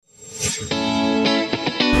I'm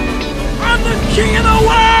the king of the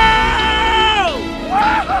world!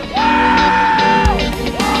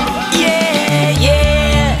 Yeah,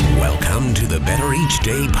 yeah. Welcome to the Better Each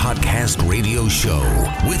Day podcast radio show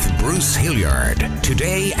with Bruce Hilliard.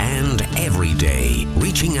 Today and every day,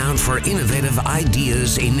 reaching out for innovative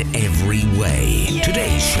ideas in every way.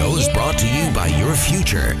 Today's show is brought to you by Your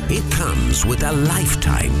Future. It comes with a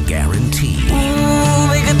lifetime guarantee. Ooh,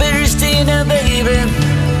 make a better stay now, baby.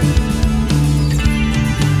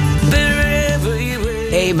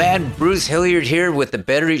 Hey man, Bruce Hilliard here with the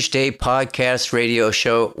Better Each Day podcast radio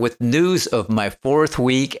show with news of my 4th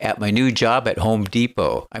week at my new job at Home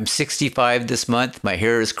Depot. I'm 65 this month, my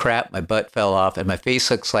hair is crap, my butt fell off, and my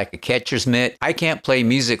face looks like a catcher's mitt. I can't play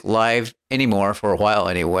music live anymore, for a while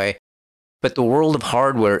anyway. But the world of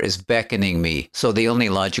hardware is beckoning me, so the only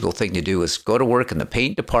logical thing to do is go to work in the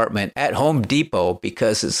paint department at Home Depot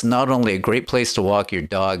because it's not only a great place to walk your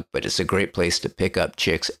dog, but it's a great place to pick up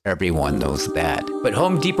chicks. Everyone knows that. But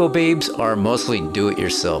Home Depot babes are mostly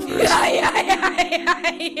do-it-yourselfers.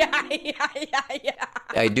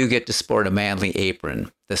 I do get to sport a manly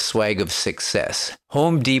apron, the swag of success.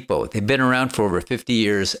 Home Depot, they've been around for over 50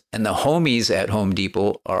 years, and the homies at Home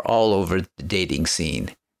Depot are all over the dating scene.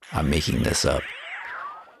 I'm making this up.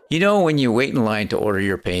 You know, when you wait in line to order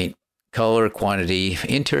your paint, color, quantity,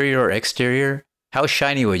 interior or exterior, how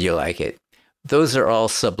shiny would you like it? Those are all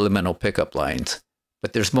subliminal pickup lines.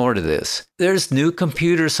 But there's more to this. There's new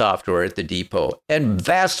computer software at the depot, and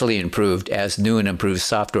vastly improved, as new and improved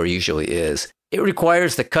software usually is. It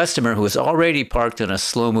requires the customer who is already parked in a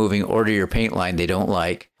slow-moving order your paint line they don't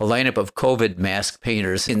like, a lineup of COVID mask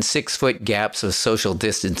painters in 6-foot gaps of social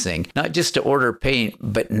distancing, not just to order paint,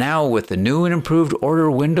 but now with the new and improved order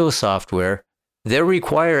window software, they're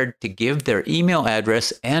required to give their email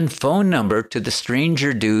address and phone number to the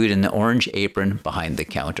stranger dude in the orange apron behind the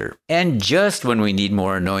counter. And just when we need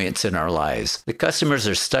more annoyance in our lives, the customers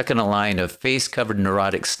are stuck in a line of face-covered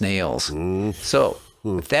neurotic snails. So,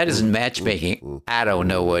 if that isn't matchmaking, I don't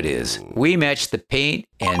know what is. We match the paint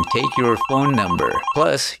and take your phone number.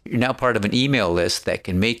 Plus, you're now part of an email list that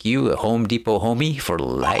can make you a Home Depot homie for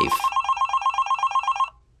life.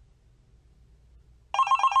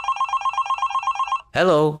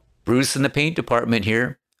 Hello, Bruce in the paint department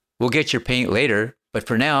here. We'll get your paint later, but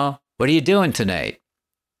for now, what are you doing tonight?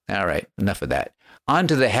 All right, enough of that. On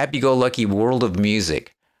to the happy-go-lucky world of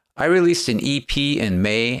music. I released an EP in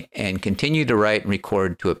May and continue to write and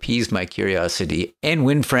record to appease my curiosity and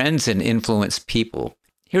win friends and influence people.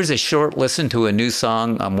 Here's a short listen to a new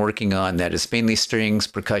song I'm working on that is mainly strings,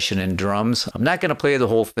 percussion, and drums. I'm not going to play the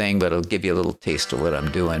whole thing, but it'll give you a little taste of what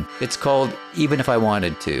I'm doing. It's called Even If I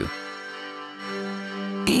Wanted To.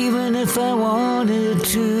 Even if I wanted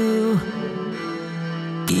to,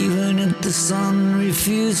 even if the sun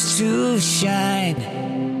refused to shine,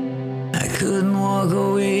 I couldn't walk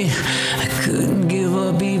away, I couldn't give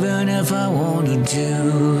up even if I wanted to.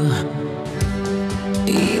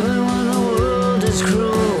 Even when the world is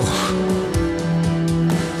cruel,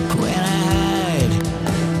 when I hide,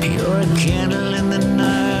 you're a candle in the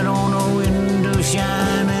night on a window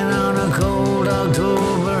shining on a cold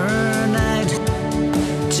October night.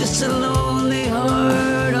 Just a lonely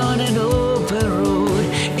heart on an open road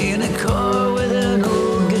in a car with an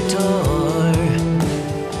old guitar.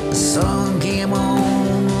 The song came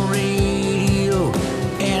on the radio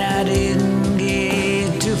and I didn't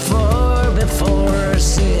get too far before I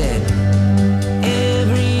said,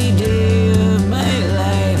 every day of my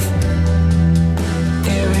life,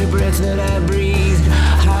 every breath that I breathe,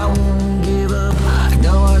 I won't give up.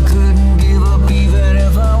 No, I couldn't give up even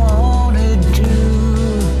if I wanted to.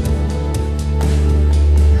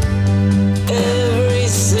 Every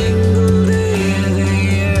single day of the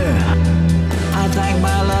year, I thank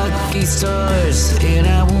my lucky stars, and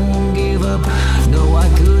I won't give up. No, I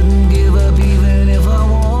couldn't give up even if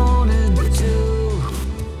I wanted to.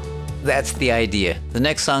 That's the idea. The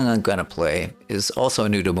next song I'm going to play is also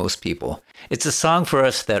new to most people. It's a song for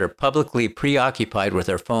us that are publicly preoccupied with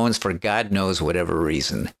our phones for God knows whatever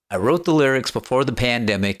reason. I wrote the lyrics before the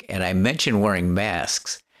pandemic, and I mentioned wearing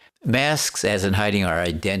masks. Masks as in hiding our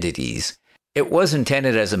identities. It was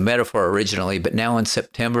intended as a metaphor originally, but now in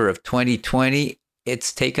September of 2020,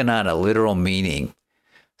 it's taken on a literal meaning.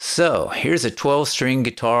 So, here's a 12-string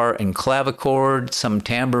guitar and clavichord, some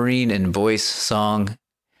tambourine and voice song.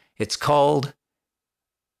 It's called,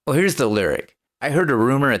 well, here's the lyric. I heard a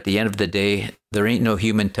rumor at the end of the day, there ain't no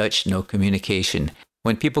human touch, no communication.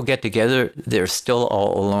 When people get together, they're still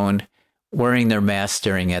all alone, wearing their masks,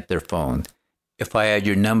 staring at their phone. If I had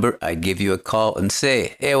your number, I'd give you a call and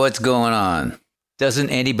say, hey, what's going on? Doesn't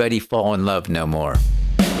anybody fall in love no more?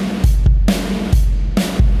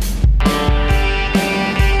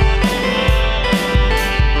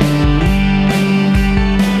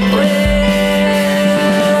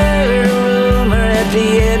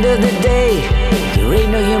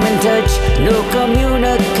 no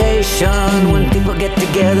communication. When people get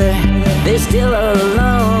together, they're still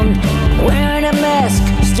alone, wearing a mask,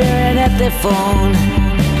 staring at their phone.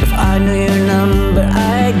 If I knew your number,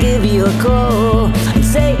 I'd give you a call and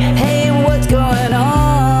say, hey, what's going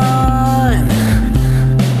on?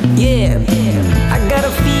 Yeah, I got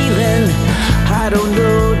a feeling, I don't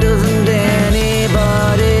know, doesn't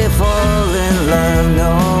anybody fall in love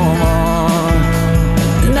no more?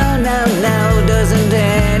 No, doesn't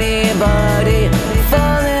anybody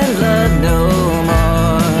fall in love no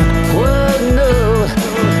more? Well, no,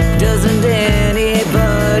 doesn't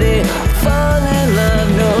anybody fall in love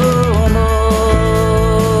no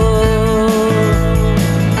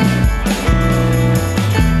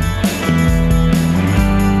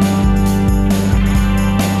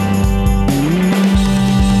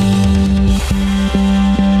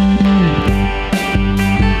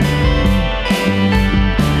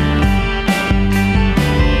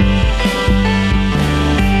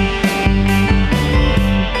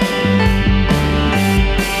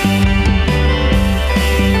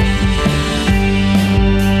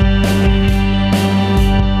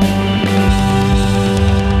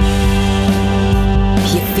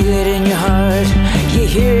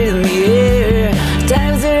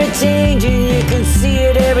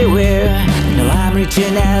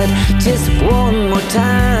reaching out just one more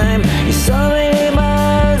time. You're so many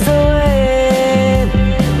miles away.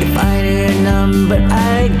 If I knew your number,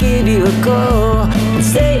 I'd give you a call and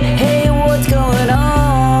say, hey, what's going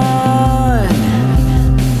on?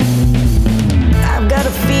 I've got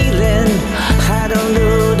a feeling, I don't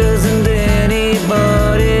know, doesn't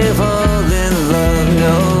anybody fall in love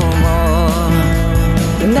no more?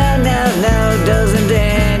 No, doesn't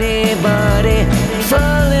anybody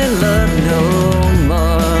fall in love no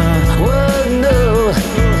more?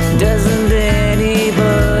 Doesn't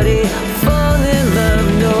anybody fall in love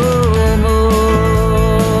no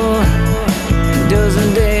more?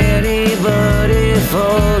 Doesn't anybody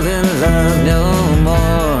fall in love no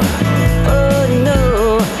more? Oh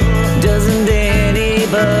no, doesn't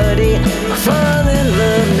anybody fall in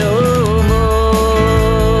love no more?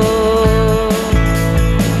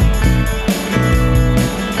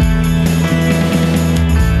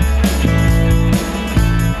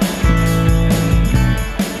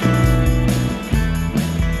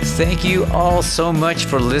 Thank you all so much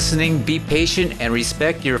for listening. Be patient and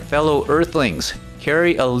respect your fellow Earthlings.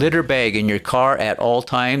 Carry a litter bag in your car at all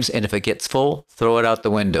times, and if it gets full, throw it out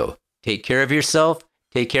the window. Take care of yourself,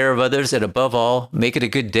 take care of others, and above all, make it a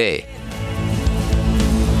good day.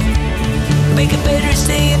 Make it better,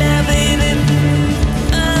 stay now, baby.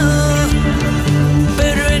 Oh,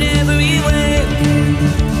 better in every way.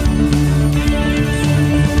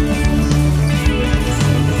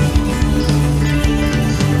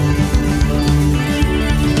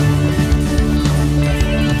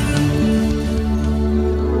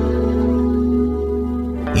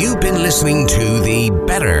 You've been listening to the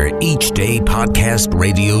Better Each Day podcast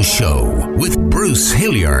radio show with Bruce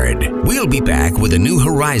Hilliard. We'll be back with a new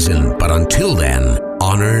horizon, but until then,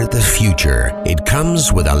 honor the future. It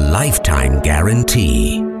comes with a lifetime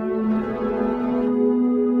guarantee.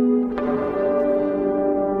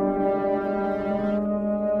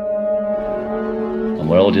 And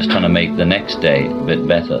we're all just trying to make the next day a bit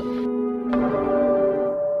better.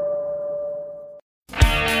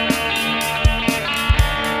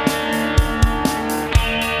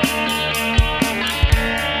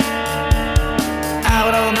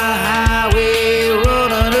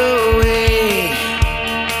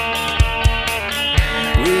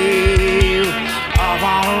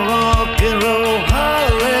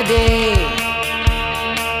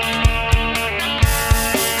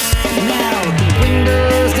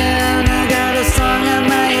 Windows down, I got a song in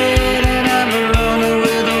my head.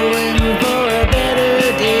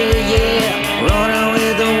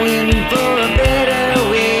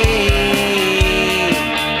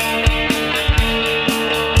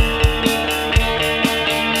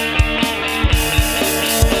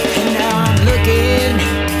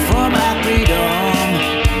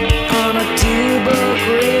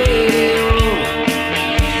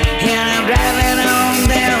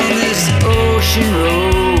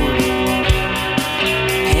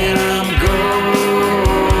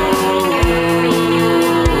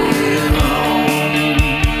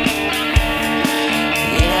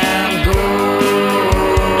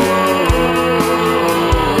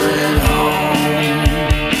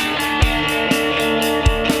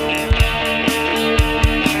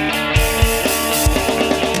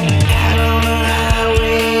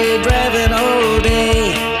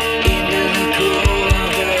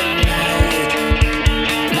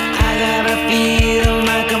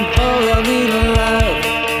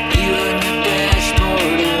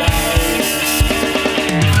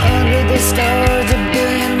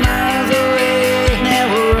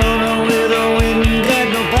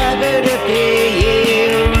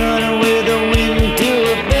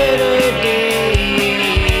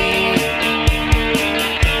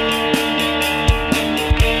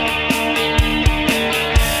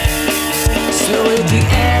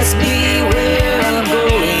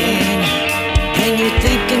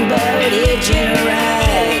 hitch in a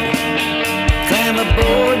ride. Climb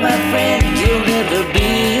aboard, my friend, you'll never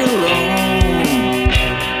be alone.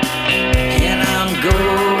 And I'm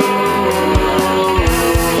going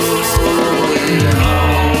home.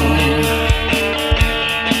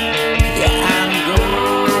 Yeah, I'm going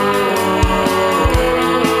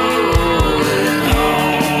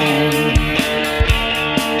home.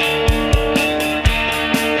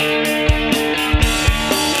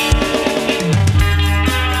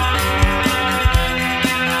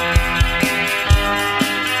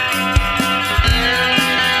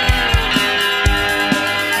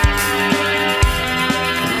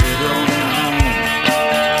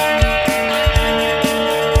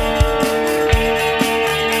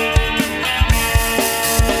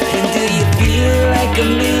 And do you feel like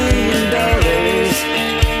 $1 million?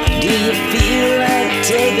 Do you feel like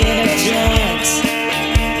taking a chance?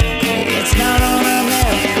 It's not on a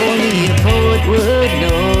map, only a poet would.